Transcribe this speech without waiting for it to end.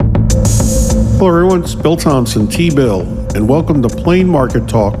Hello everyone, it's Bill Thompson, T-Bill, and welcome to Plain Market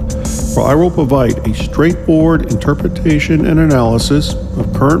Talk, where I will provide a straightforward interpretation and analysis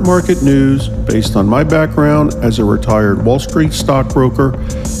of current market news based on my background as a retired Wall Street stockbroker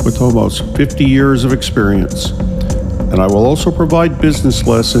with almost 50 years of experience. And I will also provide business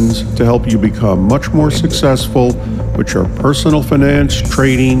lessons to help you become much more successful with your personal finance,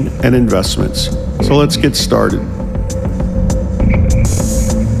 trading, and investments. So let's get started.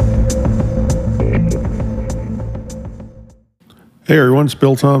 Hey everyone, it's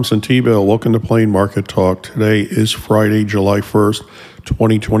Bill Thompson, T-Bill. Welcome to Plain Market Talk. Today is Friday, July 1st,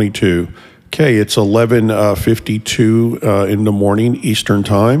 2022. Okay, it's 11:52 in the morning Eastern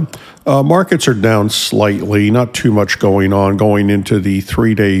Time. Markets are down slightly, not too much going on going into the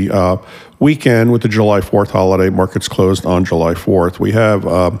three-day weekend with the July 4th holiday. Markets closed on July 4th. We have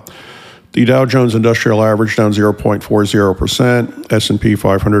the Dow Jones Industrial Average down 0.40%, S&P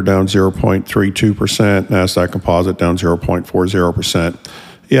 500 down 0.32%, NASDAQ Composite down 0.40%.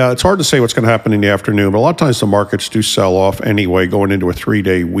 Yeah, it's hard to say what's going to happen in the afternoon, but a lot of times the markets do sell off anyway going into a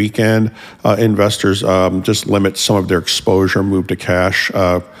three-day weekend. Investors just limit some of their exposure, move to cash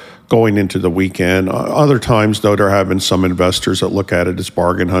going into the weekend. Other times, though, there have been some investors that look at it as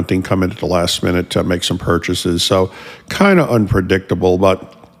bargain hunting, come in at the last minute to make some purchases. So kind of unpredictable,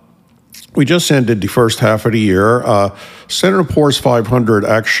 but we just ended the first half of the year. Standard & Poor's 500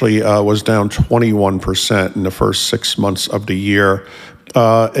 actually was down 21% in the first 6 months of the year.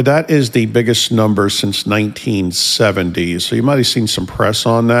 That is the biggest number since 1970. So you might have seen some press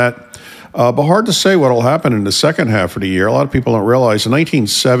on that. But hard to say what will happen in the second half of the year. A lot of people don't realize in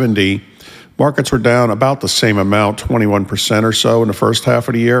 1970, markets were down about the same amount, 21% or so in the first half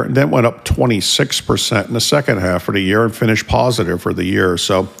of the year, and then went up 26% in the second half of the year and finished positive for the year.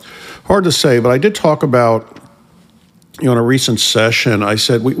 So hard to say, but I did talk about, in a recent session, I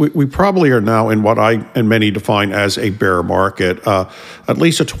said we probably are now in what I and many define as a bear market, at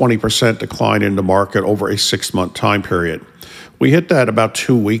least a 20% decline in the market over a 6-month time period. We hit that about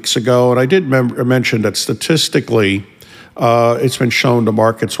 2 weeks ago, and I did mention that statistically, it's been shown the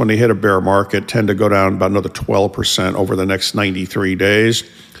markets, when they hit a bear market, tend to go down about another 12% over the next 93 days.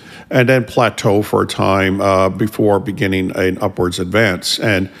 And then plateau for a time before beginning an upwards advance.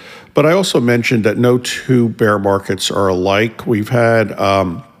 But I also mentioned that no two bear markets are alike. We've had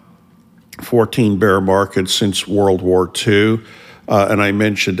 14 bear markets since World War II, and I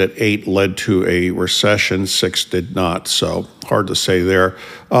mentioned that 8 led to a recession, 6 did not, so hard to say there.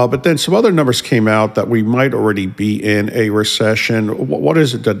 But then some other numbers came out that we might already be in a recession. What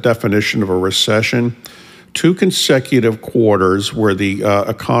is the definition of a recession? 2 consecutive quarters where the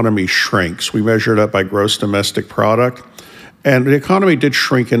economy shrinks. We measure that by gross domestic product. And the economy did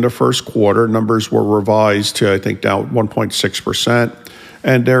shrink in the first quarter. Numbers were revised to, I think, down 1.6%.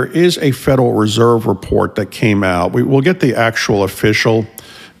 And there is a Federal Reserve report that came out. We'll get the actual official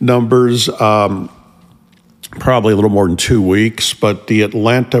numbers probably a little more than 2 weeks, but the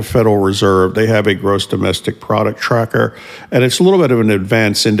Atlanta Federal Reserve, they have a gross domestic product tracker, and it's a little bit of an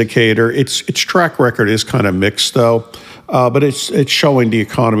advanced indicator. Its track record is kind of mixed, though, but it's showing the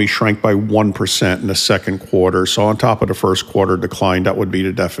economy shrank by 1% in the second quarter. So on top of the first quarter decline, that would be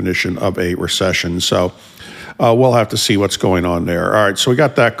the definition of a recession. So we'll have to see what's going on there. All right, so we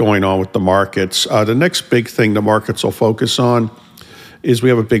got that going on with the markets. The next big thing the markets will focus on is we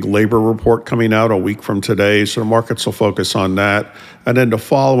have a big labor report coming out a week from today, so the markets will focus on that. And then the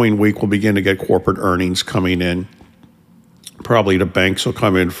following week, we'll begin to get corporate earnings coming in. Probably the banks will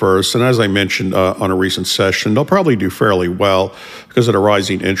come in first. And as I mentioned on a recent session, they'll probably do fairly well because of the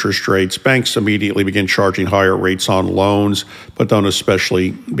rising interest rates. Banks immediately begin charging higher rates on loans, but don't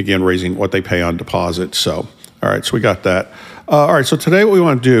especially begin raising what they pay on deposits. So, all right, so we got that. All right, so today what we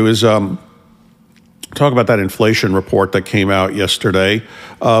want to do is talk about that inflation report that came out yesterday.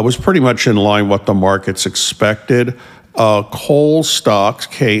 Was pretty much in line what the markets expected. Kohl stocks,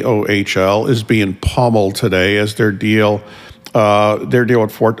 KOHL, is being pummeled today as their deal actually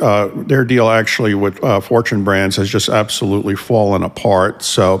with Fortune Brands has just absolutely fallen apart.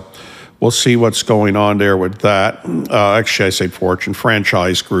 So we'll see what's going on there with that. Actually, I say Fortune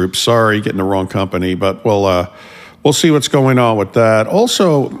Franchise Group. Sorry, getting the wrong company, but we'll see what's going on with that.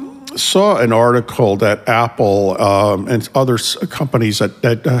 Also, saw an article that Apple and other companies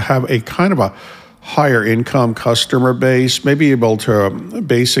that have a kind of a higher income customer base may be able to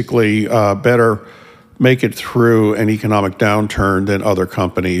basically better make it through an economic downturn than other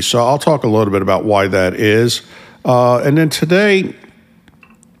companies. So I'll talk a little bit about why that is. And then today,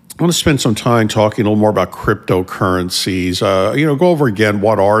 I want to spend some time talking a little more about cryptocurrencies. Go over again,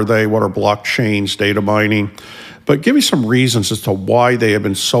 what are they? What are blockchains, data mining? but give me some reasons as to why they have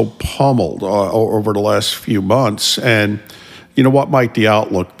been so pummeled over the last few months, and what might the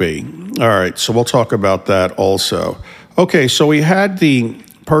outlook be? All right, so we'll talk about that also. Okay, so we had the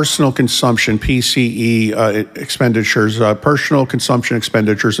personal consumption, PCE expenditures, personal consumption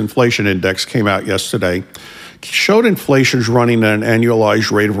expenditures inflation index came out yesterday. Showed inflation's running at an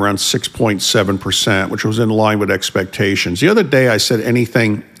annualized rate of around 6.7%, which was in line with expectations. The other day I said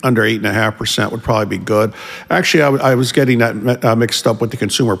anything under 8.5% would probably be good. Actually, I was getting that mixed up with the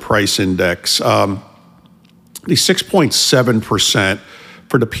consumer price index. The 6.7%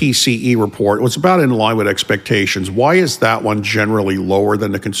 for the PCE report was about in line with expectations. Why is that one generally lower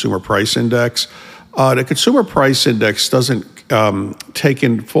than the consumer price index? The consumer price index doesn't take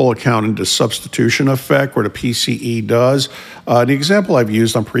in full account into substitution effect, where the PCE does. The example I've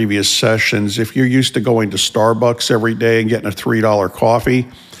used on previous sessions, if you're used to going to Starbucks every day and getting a $3 coffee,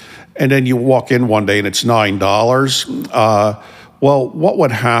 and then you walk in one day and it's $9, well, what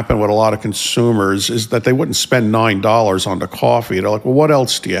would happen with a lot of consumers is that they wouldn't spend $9 on the coffee. They're like, well, what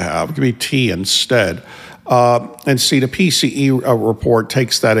else do you have? Give me tea instead. And see, the PCE report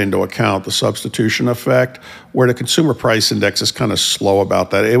takes that into account, the substitution effect, where the consumer price index is kind of slow about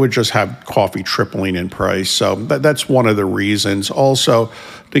that. It would just have coffee tripling in price. So that's one of the reasons. Also,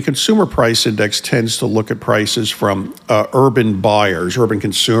 the consumer price index tends to look at prices from urban buyers, urban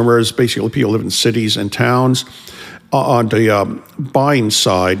consumers, basically people who live in cities and towns. On the buying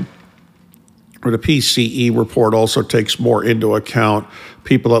side, or the PCE report also takes more into account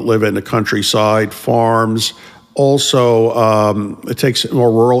people that live in the countryside, farms. Also, it takes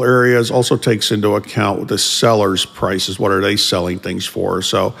more rural areas, also takes into account the sellers' prices. What are they selling things for?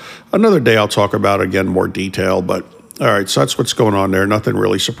 So another day I'll talk about it again more detail. But all right, so that's what's going on there. Nothing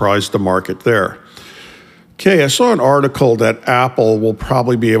really surprised the market there. Okay, I saw an article that Apple will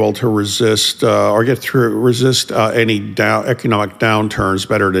probably be able to resist any economic downturns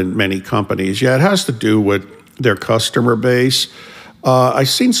better than many companies. Yeah, it has to do with their customer base. I've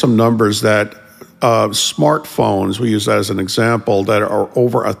seen some numbers that smartphones, we use that as an example, that are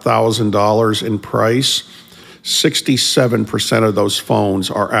over $1,000 in price. 67% of those phones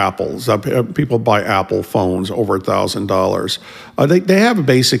are Apples. People buy Apple phones over $1,000. They have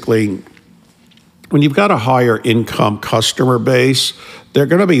basically, when you've got a higher income customer base, they're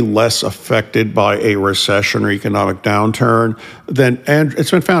going to be less affected by a recession or economic downturn than, and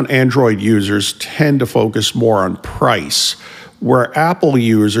it's been found Android users tend to focus more on price, where Apple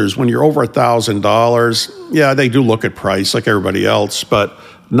users, when you're over $1,000, yeah, they do look at price like everybody else, but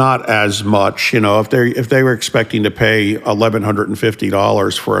not as much. If they were expecting to pay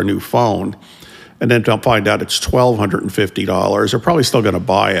 $1,150 for a new phone, and then they'll find out it's $1,250, they're probably still going to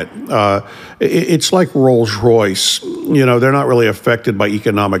buy it. It's like Rolls-Royce. They're not really affected by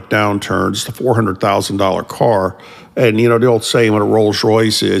economic downturns. The $400,000 car, and the old saying what a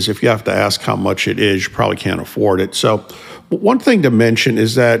Rolls-Royce is, if you have to ask how much it is, you probably can't afford it. So one thing to mention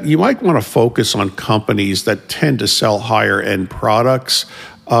is that you might want to focus on companies that tend to sell higher end products.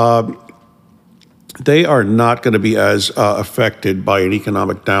 They are not going to be as affected by an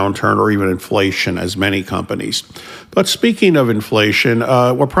economic downturn or even inflation as many companies. But speaking of inflation,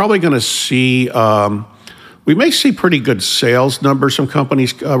 we're probably going to see, we may see pretty good sales numbers from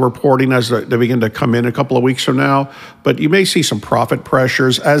companies reporting as they begin to come in a couple of weeks from now. But you may see some profit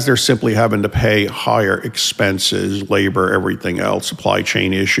pressures as they're simply having to pay higher expenses, labor, everything else, supply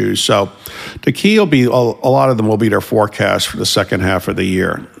chain issues. So the key will be, a lot of them will be their forecast for the second half of the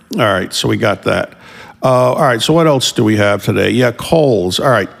year. All right, so we got that. All right, so what else do we have today? Yeah, Kohl's. All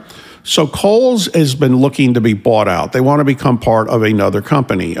right, so Kohl's has been looking to be bought out. They want to become part of another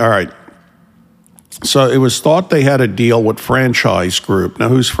company. All right, so it was thought they had a deal with Franchise Group. Now,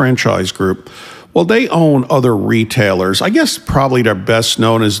 who's Franchise Group? Well, they own other retailers. I guess probably they're best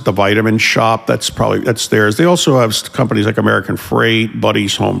known as the Vitamin Shop. That's theirs. They also have companies like American Freight,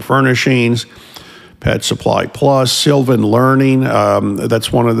 Buddy's Home Furnishings, Pet Supply Plus, Sylvan Learning,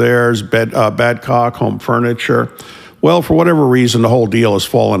 that's one of theirs, Badcock Home Furniture. Well, for whatever reason, the whole deal has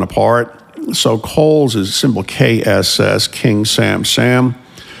fallen apart. So Kohl's is symbol KSS, King Sam Sam.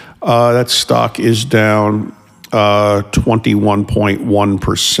 That stock is down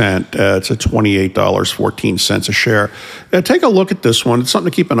 21.1%. It's at $28.14 a share. Take a look at this one. It's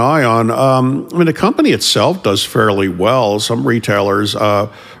something to keep an eye on. The company itself does fairly well. Some retailers are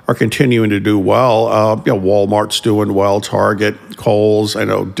continuing to do well. Walmart's doing well, Target, Kohl's. I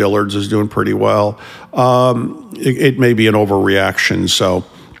know Dillard's is doing pretty well. It may be an overreaction, so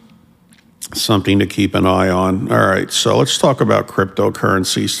something to keep an eye on. All right, so let's talk about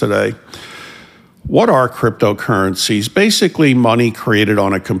cryptocurrencies today. What are cryptocurrencies? Basically, money created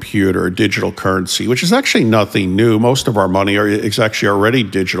on a computer, digital currency, which is actually nothing new. Most of our money is actually already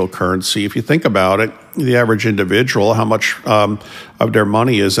digital currency. If you think about it, the average individual, how much of their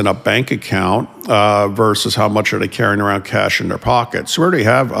money is in a bank account versus how much are they carrying around cash in their pockets. So we already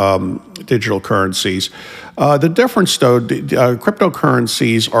have digital currencies. The difference, though,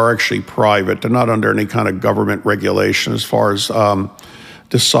 cryptocurrencies are actually private. They're not under any kind of government regulation as far as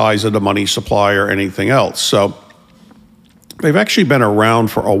the size of the money supply or anything else. So they've actually been around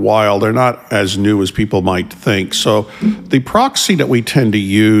for a while. They're not as new as people might think. So the proxy that we tend to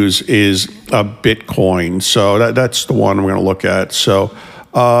use is Bitcoin. So that's the one we're going to look at. So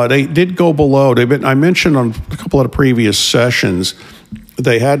they did go below. I mentioned on a couple of the previous sessions,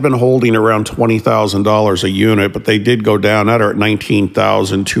 they had been holding around $20,000 a unit, but they did go down. Now they're at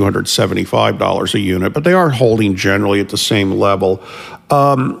 $19,275 a unit, but they are holding generally at the same level.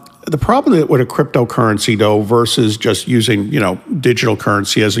 The problem with a cryptocurrency, though, versus just using, digital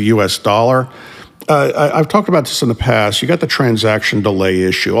currency as a U.S. dollar, I've talked about this in the past. You got the transaction delay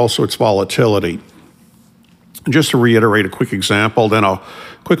issue, also its volatility. And just to reiterate a quick example, then I'll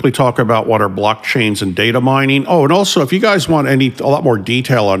quickly talk about what are blockchains and data mining. Oh, and also, if you guys want a lot more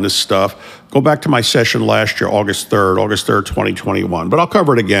detail on this stuff, go back to my session last year, August 3rd, 2021. But I'll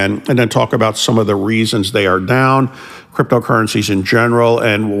cover it again and then talk about some of the reasons they are down, cryptocurrencies in general,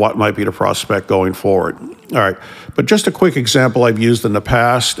 and what might be the prospect going forward. All right, but just a quick example I've used in the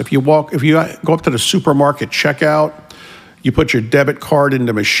past. If you go up to the supermarket checkout, you put your debit card in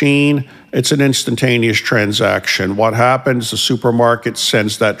the machine, it's an instantaneous transaction. What happens? The supermarket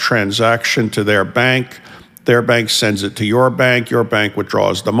sends that transaction to their bank sends it to your bank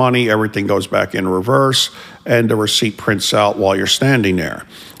withdraws the money, everything goes back in reverse, and the receipt prints out while you're standing there.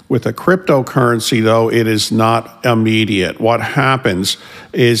 With a cryptocurrency, though, it is not immediate. What happens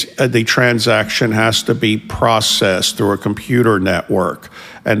is the transaction has to be processed through a computer network,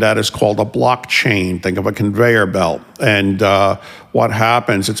 and that is called a blockchain. Think of a conveyor belt. And what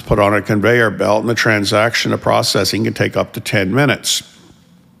happens, it's put on a conveyor belt, and the transaction, the processing can take up to 10 minutes.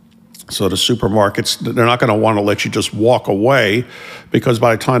 So the supermarkets, they're not going to want to let you just walk away, because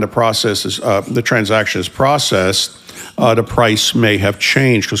by the time the transaction is processed, the price may have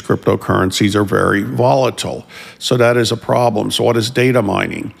changed because cryptocurrencies are very volatile. So that is a problem. So what is data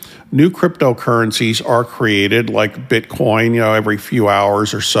mining? New cryptocurrencies are created, like Bitcoin, every few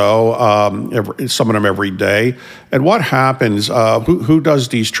hours or so, some of them every day. And what happens, who does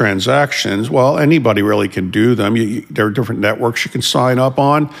these transactions? Well, anybody really can do them. There are different networks you can sign up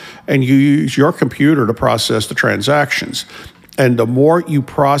on, and you use your computer to process the transactions. And the more you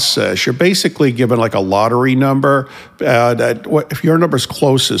process, you're basically given like a lottery number. If your number is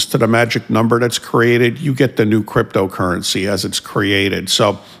closest to the magic number that's created, you get the new cryptocurrency as it's created.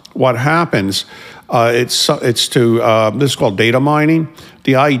 So what happens? This is called data mining.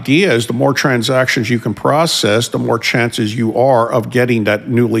 The idea is the more transactions you can process, the more chances you are of getting that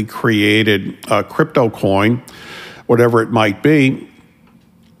newly created crypto coin, whatever it might be.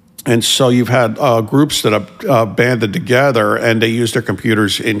 And so you've had groups that have banded together, and they use their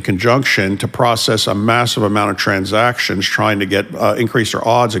computers in conjunction to process a massive amount of transactions, trying to increase their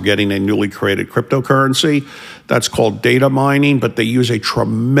odds of getting a newly created cryptocurrency. That's called data mining, but they use a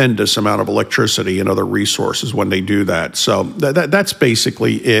tremendous amount of electricity and other resources when they do that. So that's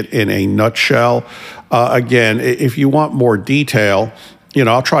basically it in a nutshell. Again, if you want more detail,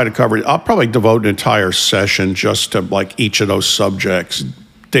 I'll try to cover it. I'll probably devote an entire session just to like each of those subjects.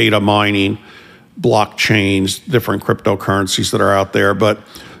 Data mining, blockchains, different cryptocurrencies that are out there, but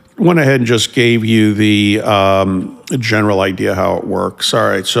went ahead and just gave you the general idea how it works. All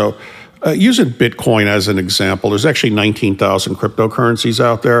right, so using Bitcoin as an example, there's actually 19,000 cryptocurrencies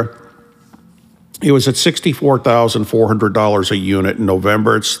out there. It was at $64,400 a unit in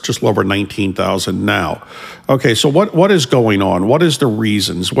November. It's just over 19,000 now. Okay, so what is going on? What is the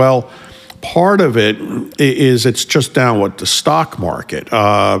reasons? Well, part of it is it's just down with the stock market.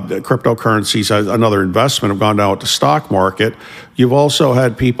 Cryptocurrencies, as another investment, have gone down with the stock market. You've also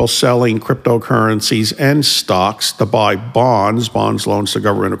had people selling cryptocurrencies and stocks to buy bonds, loans to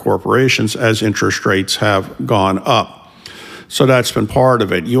government or corporations, as interest rates have gone up. So that's been part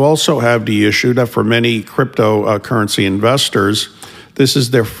of it. You also have the issue that for many cryptocurrency investors, this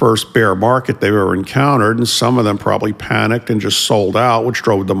is their first bear market they've ever encountered, and some of them probably panicked and just sold out, which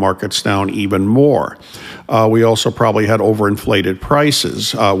drove the markets down even more. We also probably had overinflated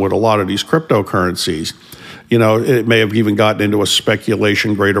prices with a lot of these cryptocurrencies. it may have even gotten into a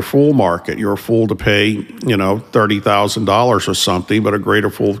speculation greater fool market. You're a fool to pay, $30,000 or something, but a greater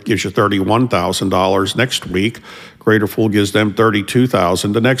fool gives you $31,000 next week. Greater fool gives them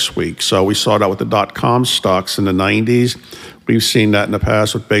 $32,000 the next week. So we saw that with the dot-com stocks in the 90s. We've seen that in the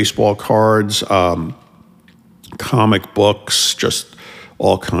past with baseball cards, comic books, just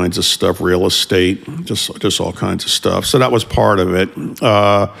all kinds of stuff, real estate, just all kinds of stuff. So that was part of it.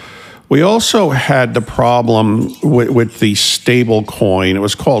 We also had the problem with the stable coin.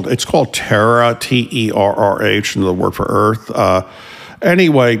 It's called Terra, Terrah, the word for Earth.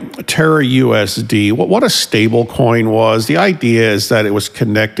 Anyway, Terra USD. What a stable coin was, the idea is that it was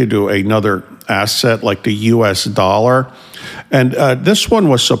connected to another asset like the US dollar. And this one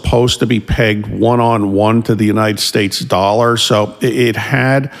was supposed to be pegged one-on-one to the United States dollar. So it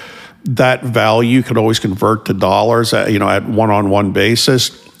had that value, could always convert to dollars at one-on-one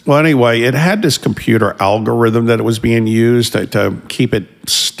basis. Well, anyway, it had this computer algorithm that it was being used to keep it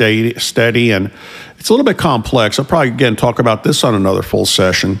steady, and it's a little bit complex. I'll probably, again, talk about this on another full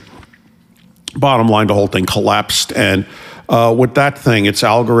session. Bottom line, the whole thing collapsed, and with that thing, its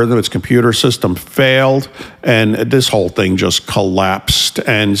algorithm, its computer system failed, and this whole thing just collapsed.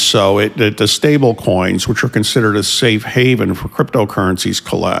 And so the stable coins, which are considered a safe haven for cryptocurrencies,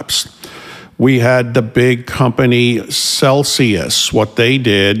 collapsed. We had the big company Celsius. What they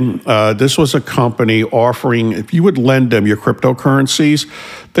did, this was a company offering, if you would lend them your cryptocurrencies,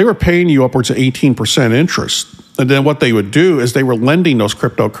 they were paying you upwards of 18% interest. And then what they would do is they were lending those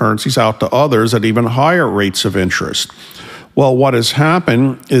cryptocurrencies out to others at even higher rates of interest. Well, what has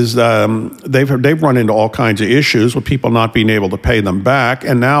happened is they've run into all kinds of issues with people not being able to pay them back.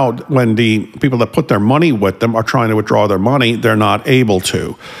 And now when the people that put their money with them are trying to withdraw their money, they're not able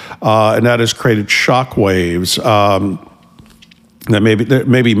to. And that has created shockwaves. That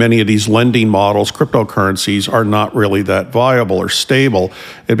maybe many of these lending models, cryptocurrencies, are not really that viable or stable.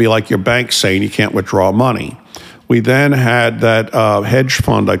 It'd be like your bank saying you can't withdraw money. We then had that hedge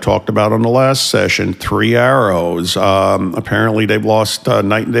fund I talked about on the last session, Three Arrows. Apparently, they've lost.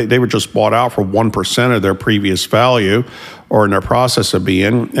 They were just bought out for 1% of their previous value, or in their process of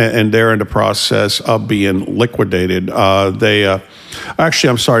being, and they're in the process of being liquidated. Actually,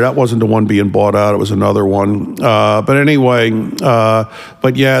 I'm sorry, that wasn't the one being bought out. It was another one. But anyway,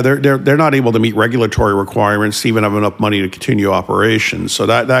 but yeah, they're not able to meet regulatory requirements to even have enough money to continue operations. So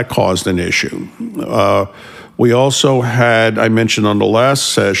that caused an issue. We also had, I mentioned on the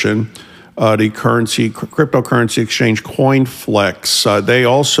last session, the cryptocurrency exchange CoinFlex. They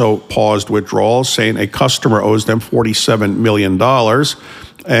also paused withdrawals, saying a customer owes them $47 million.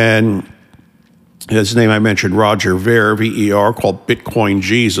 And his name I mentioned, Roger Ver, V-E-R, called Bitcoin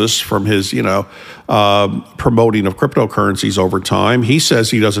Jesus, from his, promoting of cryptocurrencies over time. He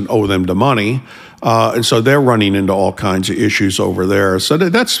says he doesn't owe them the money. And so they're running into all kinds of issues over there. So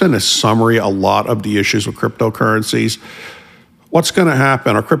that's been a summary, a lot of the issues with cryptocurrencies. What's going to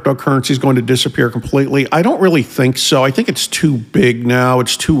happen? Are cryptocurrencies going to disappear completely? I don't really think so. I think it's too big now.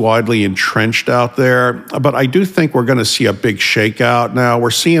 It's too widely entrenched out there. But I do think we're going to see a big shakeout now.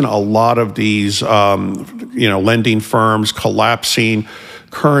 We're seeing a lot of these, lending firms collapsing,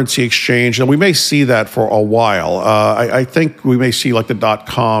 currency exchange, and we may see that for a while. I think we may see like the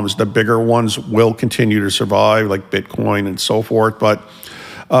dot-coms, the bigger ones will continue to survive, like Bitcoin and so forth, but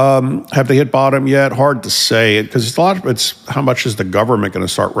have they hit bottom yet? Hard to say, because it's how much is the government going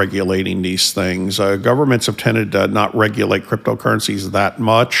to start regulating these things? Governments have tended to not regulate cryptocurrencies that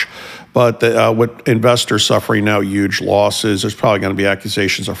much, but with investors suffering now huge losses, there's probably going to be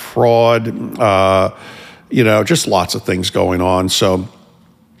accusations of fraud, just lots of things going on. So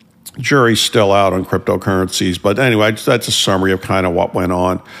jury's still out on cryptocurrencies. But anyway, that's a summary of kind of what went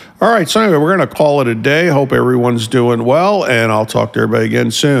on. All right, so anyway, we're going to call it a day. Hope everyone's doing well, and I'll talk to everybody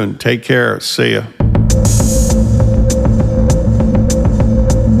again soon. Take care. See ya.